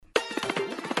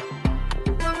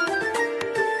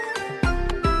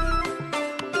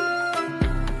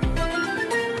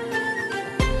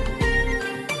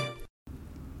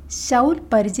ശൗൽ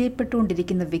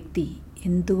പരിചയപ്പെട്ടുകൊണ്ടിരിക്കുന്ന വ്യക്തി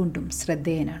എന്തുകൊണ്ടും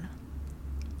ശ്രദ്ധേയനാണ്.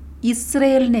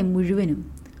 ഇസ്രയേലിനെ മുഴുവനും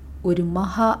ഒരു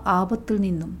മഹാ ആപത്തിൽ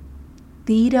നിന്നും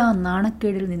തീരാ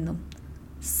നാണക്കേടിൽ നിന്നും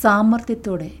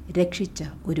സാമർത്ഥ്യത്തോടെ രക്ഷിച്ച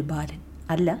ഒരു ബാലൻ,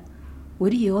 അല്ല,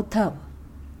 ഒരു യോദ്ധാവ്.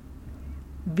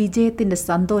 വിജയത്തിൻ്റെ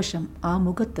സന്തോഷം ആ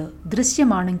മുഖത്ത്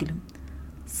ദൃശ്യമാണെങ്കിലും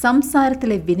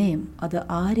സംസാരത്തിലെ വിനയം അത്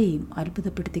ആരെയും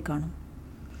അത്ഭുതപ്പെടുത്തി കാണും.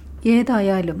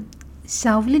 ഏതായാലും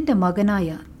ശൗലിൻ്റെ മകനായ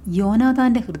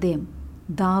യോനാഥാൻ്റെ ഹൃദയം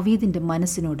ദാവീദിൻ്റെ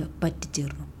മനസ്സിനോട്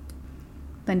പറ്റിച്ചേർന്നു.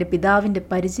 തൻ്റെ പിതാവിൻ്റെ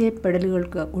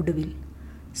പരിചയപ്പെടലുകൾക്ക് ഒടുവിൽ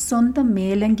സ്വന്തം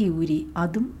മേലങ്കി ഊരി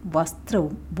അതും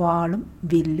വസ്ത്രവും വാളും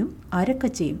വില്ലും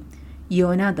അരക്കച്ചയും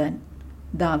യോനാഥാൻ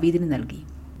ദാവീദിന് നൽകി.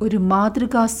 ഒരു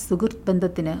മാതൃകാ സുഹൃത്ത്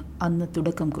ബന്ധത്തിന് അന്ന്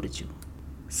തുടക്കം കുറിച്ചു.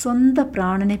 സ്വന്തം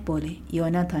പ്രാണനെ പോലെ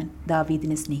യോനാഥാൻ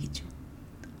ദാവീദിനെ സ്നേഹിച്ചു.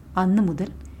 അന്നു മുതൽ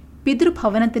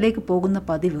പിതൃഭവനത്തിലേക്ക് പോകുന്ന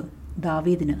പതിവ്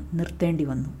ദാവീദിന് നിർത്തേണ്ടി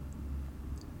വന്നു.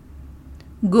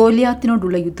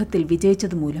 ഗോലിയാത്തിനോടുള്ള യുദ്ധത്തിൽ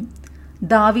വിജയിച്ചതുമൂലം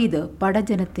ദാവീദ്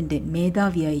പടജനത്തിൻ്റെ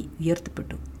മേധാവിയായി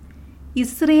ഉയർത്തപ്പെട്ടു.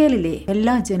 ഇസ്രയേലിലെ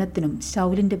എല്ലാ ജനത്തിനും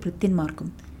ശൗലിൻ്റെ ഭൃത്യന്മാർക്കും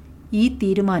ഈ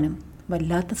തീരുമാനം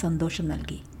വല്ലാത്ത സന്തോഷം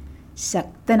നൽകി.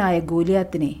 ശക്തനായ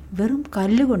ഗോലിയാത്തിനെ വെറും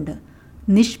കല്ലുകൊണ്ട്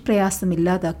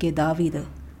നിഷ്പ്രയാസമില്ലാതാക്കിയ ദാവീദ്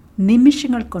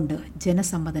നിമിഷങ്ങൾ കൊണ്ട്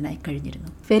ജനസമ്മതനായി കഴിഞ്ഞിരുന്നു.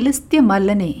 ഫെലിസ്ത്യ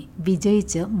മല്ലനെ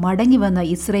വിജയിച്ച് മടങ്ങി വന്ന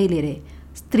ഇസ്രയേലിയരെ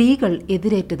സ്ത്രീകൾ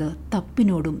എതിരേറ്റത്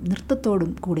തപ്പിനോടും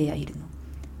നൃത്തത്തോടും കൂടെയായിരുന്നു.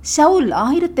 ശൗൽ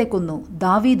 1000 കൊന്നു,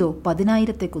 ദാവീദോ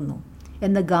 10,000 കൊന്നു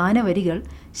എന്ന ഗാനവരികൾ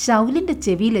ശൗലിൻ്റെ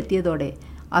ചെവിയിലെത്തിയതോടെ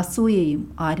അസൂയയും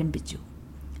ആരംഭിച്ചു.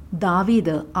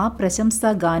 ദാവീദ് ആ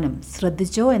പ്രശംസാ ഗാനം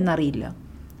ശ്രദ്ധിച്ചോ എന്നറിയില്ല.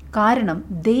 കാരണം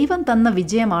ദൈവം തന്ന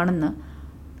വിജയമാണെന്ന്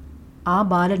ആ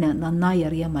ബാലന് നന്നായി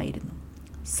അറിയാമായിരുന്നു.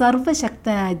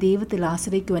 സർവശക്തനായ ദൈവത്തിൽ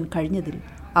ആശ്രയിക്കുവാൻ കഴിഞ്ഞതിൽ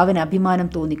അവൻ അഭിമാനം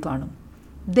തോന്നിക്കാണും.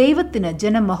 ദൈവത്തിന്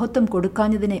ജനമഹത്വം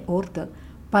കൊടുക്കാഞ്ഞതിനെ ഓർത്ത്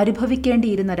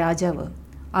പരിഭവിക്കേണ്ടിയിരുന്ന രാജാവ്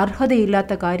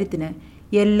അർഹതയില്ലാത്ത കാര്യത്തിന്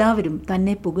എല്ലാവരും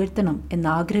തന്നെ പുകഴ്ത്തണം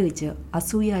എന്നാഗ്രഹിച്ച്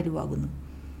അസൂയാലുവാകുന്നു.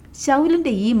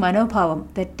 ശൗലിൻ്റെ ഈ മനോഭാവം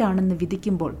തെറ്റാണെന്ന്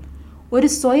വിധിക്കുമ്പോൾ ഒരു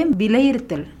സ്വയം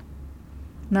വിലയിരുത്തൽ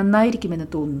നന്നായിരിക്കുമെന്ന്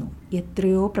തോന്നുന്നു.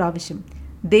 എത്രയോ പ്രാവശ്യം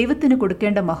ദൈവത്തിന്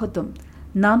കൊടുക്കേണ്ട മഹത്വം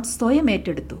നാം സ്വയം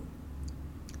ഏറ്റെടുത്തു,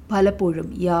 പലപ്പോഴും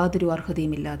യാതൊരു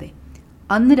അർഹതയുമില്ലാതെ.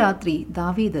 അന്ന് രാത്രി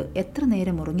ദാവീദ് എത്ര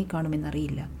നേരം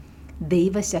ഉറങ്ങിക്കാണുമെന്നറിയില്ല.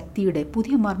 ദൈവശക്തിയുടെ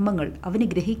പുതിയ മർമ്മങ്ങൾ അവന്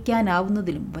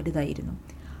ഗ്രഹിക്കാനാവുന്നതിലും വലുതായിരുന്നു.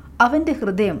 അവൻ്റെ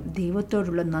ഹൃദയം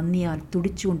ദൈവത്തോടുള്ള നന്ദിയാൽ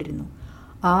തുടിച്ചുകൊണ്ടിരുന്നു.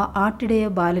 ആ ആട്ടിടയ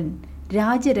ബാലൻ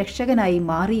രാജ്യരക്ഷകനായി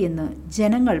മാറിയെന്ന്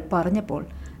ജനങ്ങൾ പറഞ്ഞപ്പോൾ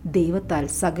ദൈവത്താൽ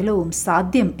സകലവും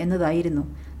സാധ്യം എന്നതായിരുന്നു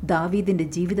ദാവീദിൻ്റെ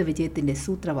ജീവിത വിജയത്തിൻ്റെ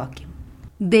സൂത്രവാക്യം.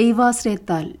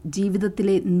 ദൈവാശ്രയത്താൽ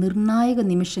ജീവിതത്തിലെ നിർണായക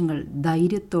നിമിഷങ്ങൾ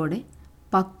ധൈര്യത്തോടെ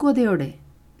പക്വതയോടെ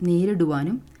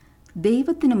നേരിടുവാനും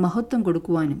ദൈവത്തിന് മഹത്വം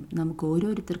കൊടുക്കുവാനും നമുക്ക്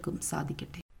ഓരോരുത്തർക്കും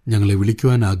സാധിക്കട്ടെ. ഞങ്ങളെ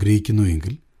വിളിക്കുവാൻ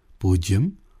ആഗ്രഹിക്കുന്നുവെങ്കിൽ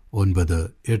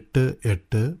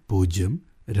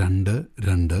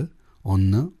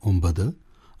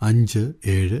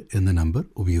 09880221957 എന്ന നമ്പർ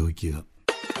ഉപയോഗിക്കുക.